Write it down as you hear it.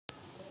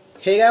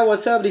Hey guys,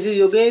 what's up? This is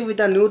Yogesh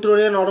with a new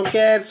tutorial on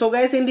AutoCAD. So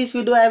guys, in this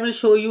video I will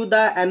show you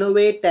the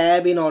ANNOTATE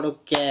tab in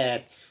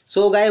AutoCAD.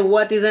 So guys,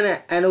 what is an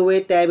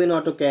ANNOTATE tab in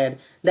AutoCAD?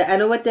 The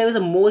ANNOTATE tab is the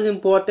most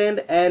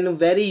important and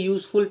very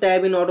useful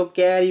tab in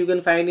AutoCAD. You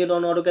can find it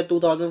on AutoCAD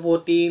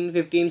 2014,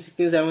 15,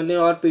 16, 17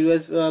 or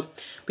previous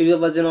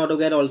version of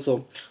AutoCAD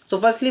also. So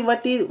firstly,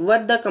 what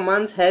the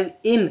commands have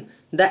in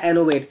the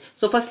ANNOTATE?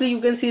 So firstly,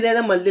 you can see that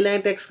the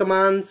multi-line text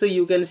commands. So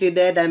you can see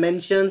the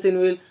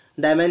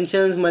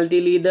dimensions,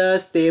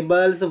 multi-leaders,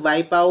 tables,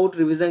 wipeout,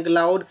 revision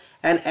cloud,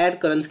 and add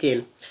current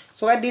scale.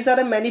 So these are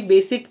the many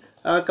basic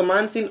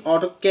commands in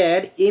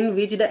AutoCAD in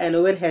which the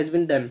ANNOTATE has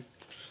been done.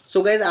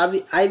 So guys,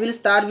 I will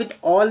start with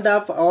all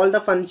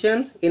the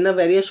functions in a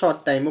very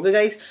short time. Okay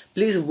guys,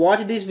 please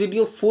watch this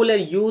video full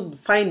and you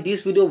find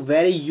this video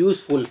very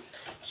useful.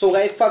 So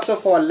guys, first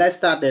of all, let's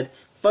start it.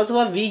 First of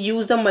all, we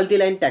use the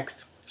multi-line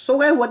text. So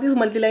guys, what is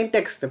multi-line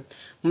text?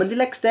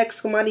 Multi-line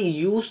text command is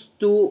used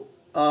to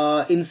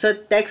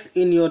insert text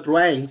in your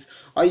drawings,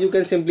 or you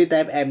can simply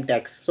type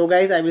MTEXT. So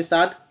guys, I will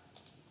start.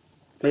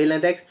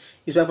 Multi-line text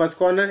is my first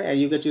corner, and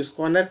you can choose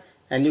corner,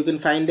 and you can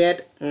find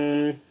that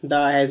the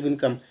has been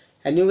come,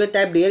 and you can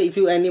type there if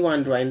you any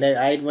one drawing. That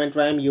I want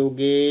drawing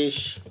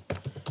Yogesh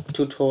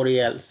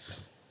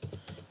tutorials.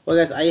 Okay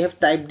guys, I have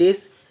typed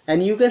this,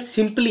 and you can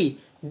simply,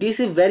 this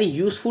is very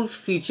useful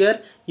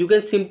feature. You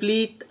can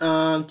simply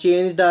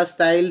change the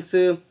styles.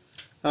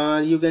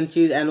 You can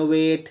choose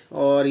ANNOTATE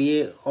or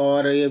you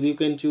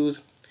can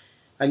choose,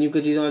 and you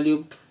can choose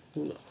only,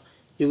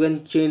 you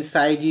can change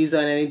sizes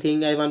or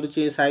anything. I want to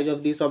change size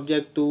of this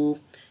object to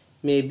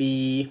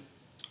maybe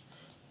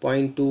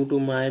 0.2 to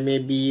my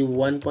maybe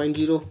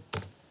 1.0.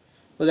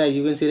 Okay,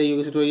 you can see the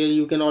Yogesh tutorial.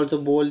 You can also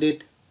bold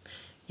it,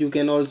 you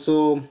can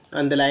also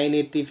underline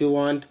it if you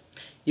want,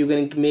 you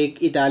can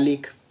make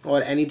italic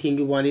or anything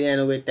you want in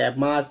ANNOTATE tab.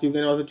 Mask, you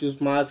can also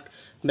choose mask,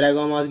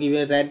 background mask, give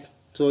a red,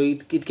 so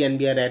it can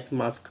be a red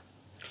mask.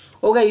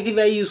 Okay, it is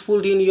very useful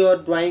in your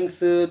drawings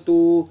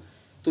to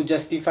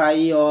justify,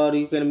 or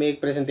you can make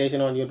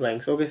presentation on your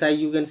drawings. Okay, so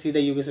you can see the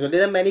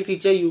there are many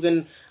features you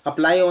can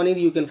apply on it.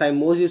 You can find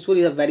most useful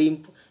is a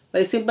very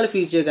simple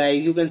feature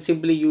guys. You can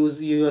simply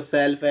use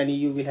yourself and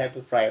you will have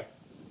to try.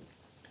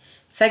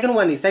 Second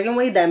one is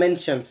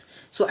dimensions.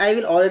 So I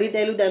will already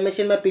tell you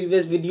dimension in my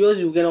previous videos.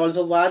 You can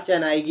also watch,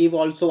 and I give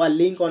also a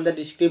link on the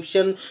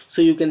description,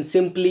 so you can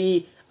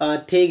simply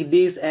take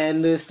this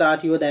and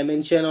start your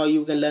dimension, or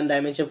you can learn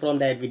dimension from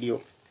that video.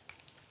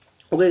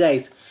 Okay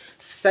guys,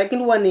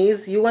 second one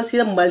is, you want to see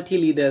the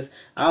multi-leaders.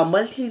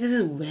 Multi-leaders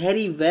is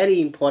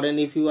very important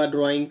if you are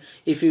drawing,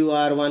 if you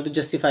are want to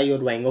justify your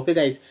drawing. Okay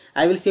guys,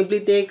 I will simply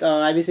take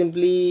I will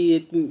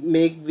simply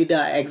make with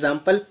the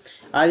example.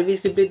 I will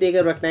simply take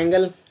a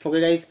rectangle.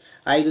 Okay guys,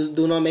 I just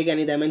do not make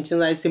any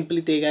dimensions. I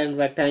simply take a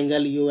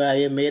rectangle I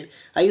have made.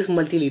 I use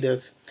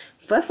multi-leaders.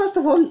 First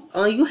of all,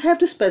 you have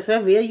to specify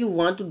where you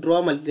want to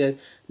draw multi-leaders.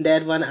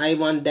 That one, I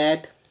want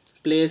that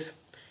place.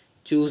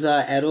 Choose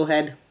a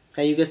arrowhead,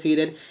 and you can see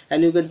that,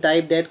 and you can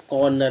type that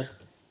corner.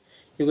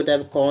 You can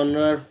type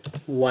corner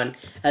 1,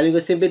 and you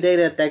can simply take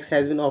the text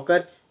has been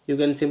occurred. You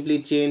can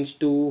simply change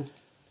to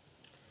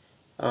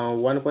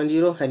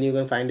 1.0, and you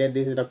can find that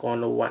this is the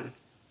corner 1.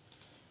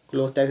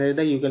 Close text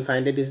editor, you can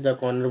find that this is the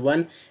corner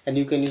 1, and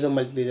you can use a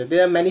multi-leader.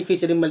 There are many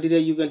features in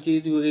multi-leader. You can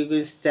choose, you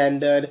can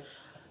standard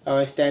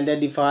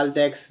default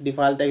text. You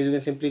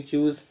can simply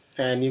choose,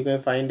 and you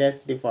can find as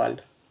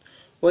default.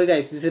 Okay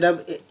guys, this is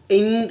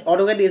in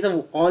AutoCAD is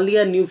only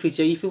a new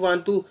feature. If you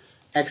want to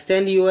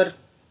extend your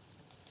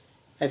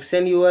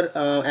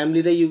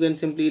MLEADER, you can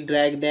simply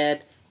drag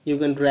that, you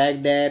can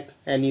drag that,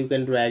 and you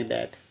can drag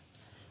that.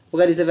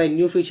 Okay, this is a very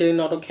new feature in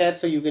AutoCAD,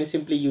 so you can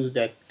simply use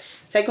that.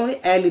 Secondly,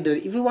 add leader.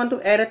 If you want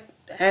to add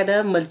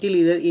a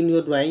multi-leader in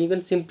your drawing, you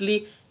can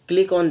simply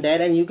click on that,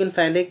 and you can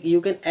find it.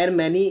 You can add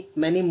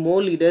many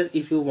more leaders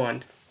if you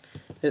want.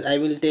 I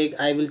will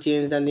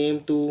change the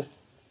name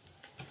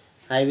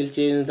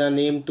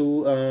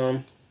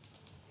to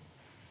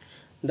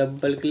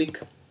double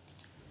click.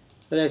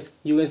 Okay,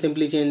 you can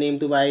simply change name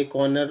to by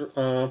corner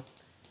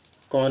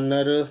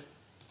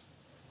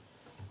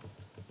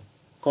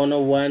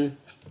 1,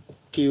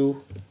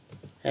 2,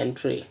 and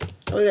 3.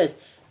 Okay guys,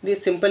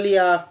 this simple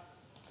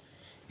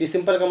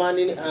command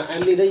in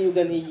MLEADER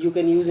you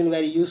can use in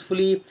very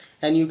usefully,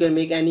 and you can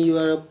make any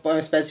your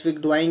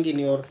specific drawing in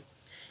your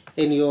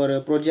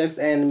projects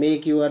and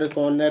make your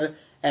corner,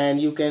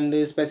 and you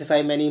can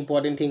specify many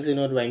important things in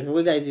your drawings.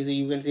 Okay guys,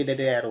 you can see that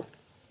arrow.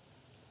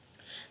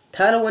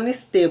 Third one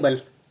is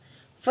table.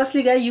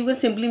 Firstly guys, you can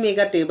simply make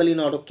a table in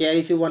AutoCAD.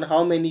 If you want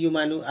how many you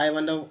want to, I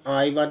want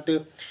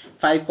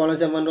 5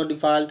 columns and 1 row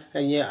default,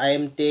 and yeah, I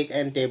am take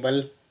and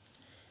table.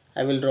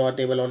 I will draw a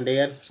table on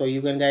there. So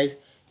you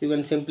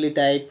can simply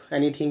type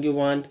anything you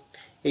want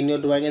in your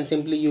drawing, and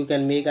simply you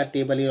can make a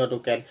table in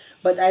AutoCAD.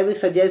 But I will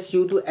suggest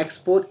you to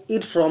export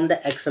it from the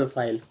Excel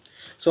file.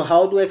 So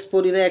how to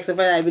export in an Excel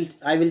file,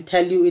 I will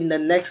tell you in the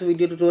next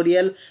video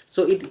tutorial.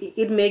 So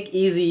it make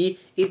easy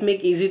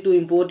to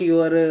import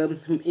your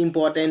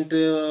important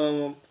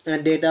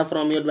data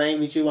from your drawing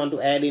which you want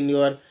to add in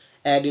your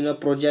add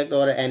project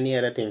or any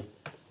other thing.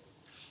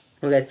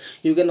 Okay,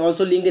 you can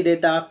also link the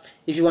data.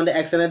 If you want the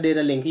external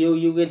data link,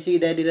 you can see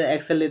that it is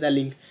Excel data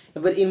link.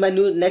 But in my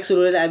next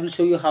tutorial I will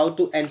show you how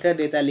to enter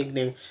data link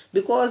name,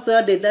 because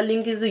data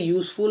link is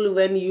useful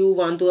when you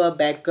want to a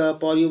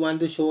backup or you want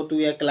to show to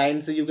your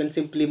clients. So you can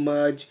simply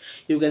merge,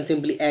 you can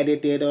simply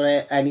edit it,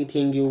 or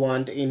anything you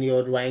want in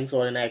your drawings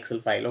or an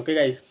Excel file. Okay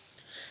guys,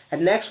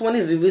 and next one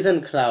is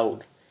revision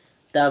cloud.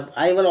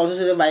 I will also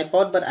show the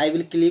wipeout, but I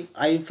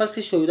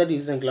firstly show you the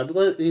revision cloud,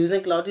 because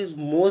revision cloud is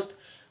most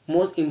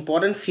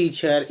important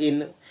feature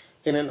in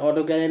an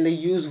AutoCAD, and they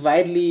use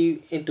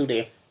widely in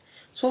today.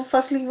 So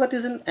firstly, what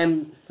is an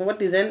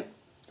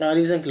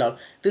revision cloud?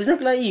 Revision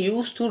cloud is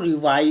used to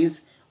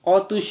revise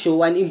or to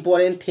show an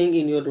important thing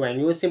in your drawing.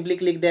 You will simply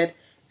click that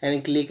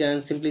and click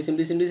on simply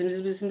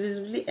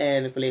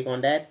and click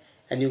on that,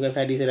 and you can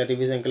find this is a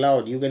revision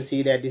cloud. You can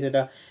see that this is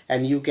the,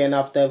 and you can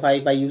after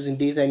by using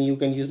this, and you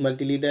can use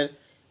multi-leader.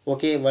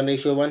 Okay,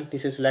 1:1,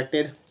 this is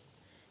selected.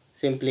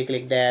 Simply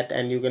click that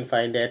and you can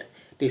find that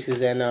this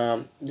is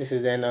an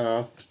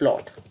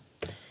plot.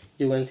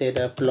 You can say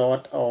the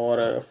plot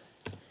or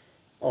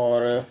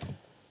or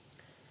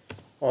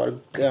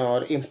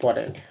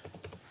important.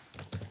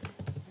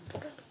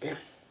 Okay.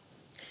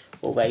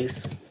 Oh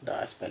guys,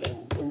 the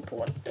spelling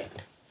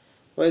important.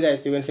 Okay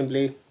guys, you can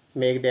simply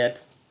make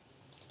that.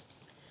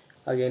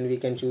 Again we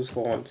can choose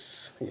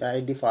fonts.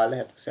 I default I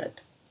have to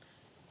set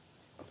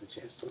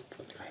change to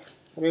 25.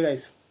 Okay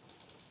guys,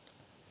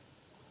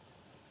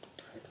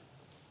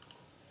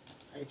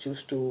 I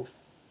choose to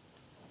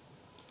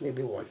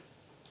maybe 1.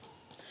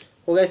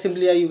 Okay,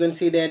 simply you can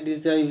see that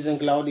this revision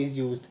cloud is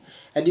used,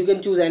 and you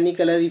can choose any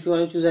color. If you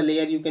want to choose a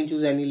layer, you can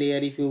choose any layer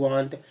if you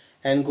want,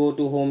 and go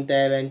to home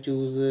tab and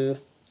choose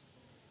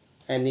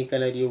any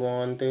color you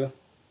want.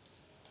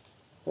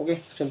 Okay,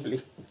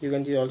 simply you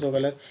can choose also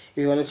color. If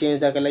you want to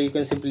change the color, you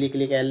can simply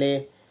click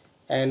LA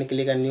and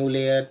click a new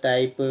layer,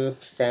 type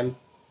sample.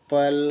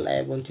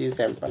 I want to choose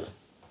sample,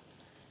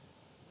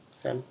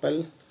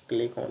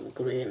 click on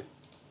green,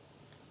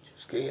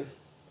 choose green.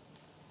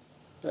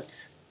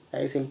 Nice.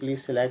 I simply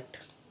select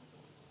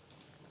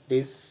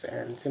this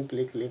and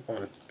simply click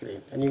on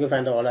green, and you can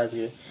find all as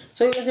green.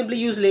 So you can simply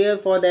use layer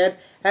for that.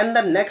 And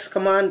the next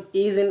command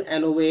is in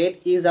ANNOTATE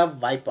is a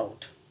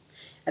wipeout,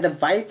 and the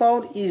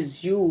wipeout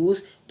is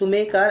used to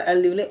make our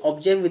LWA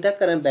object with a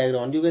current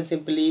background. You can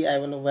simply, I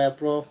want to wipe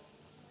pro,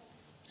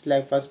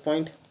 select first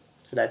point,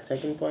 select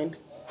second point,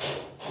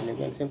 and you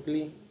can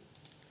simply,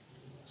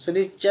 so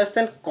this is just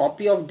a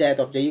copy of that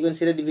object. You can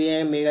see that we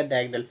can make a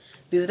diagonal.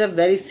 This is a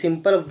very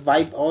simple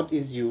wipeout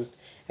is used,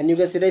 and you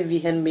can see that we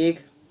can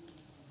make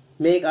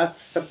a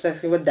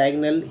successive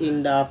diagonal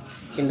in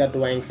the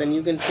drawings, and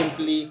you can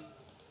simply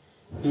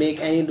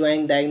make any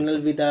drawing diagonal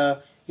with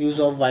the use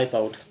of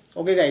wipeout.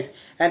 Okay guys,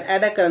 and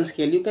add a current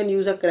scale. You can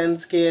use a current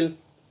scale.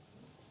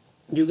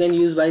 You can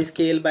use by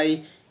scale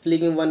by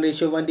clicking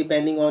 1:1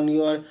 depending on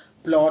your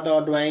plot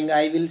or drawing.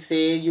 I will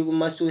say you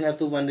must have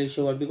to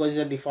 1:1 because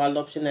it's a default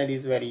option and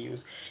is very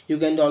used. You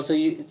can also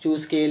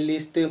choose scale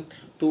list to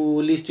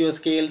list your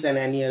scales and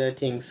any other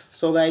things.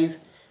 So guys,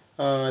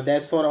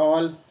 that's for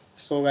all.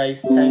 So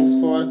guys, thanks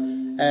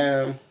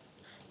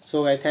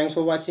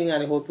for watching,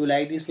 and I hope you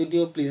like this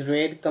video. Please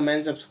rate,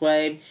 comment,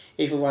 subscribe.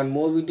 If you want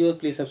more videos,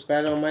 please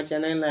subscribe on my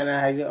channel, and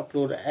I will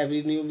upload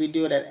every new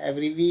video that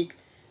every week.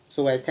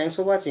 So guys, thanks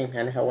for watching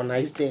and have a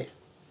nice day.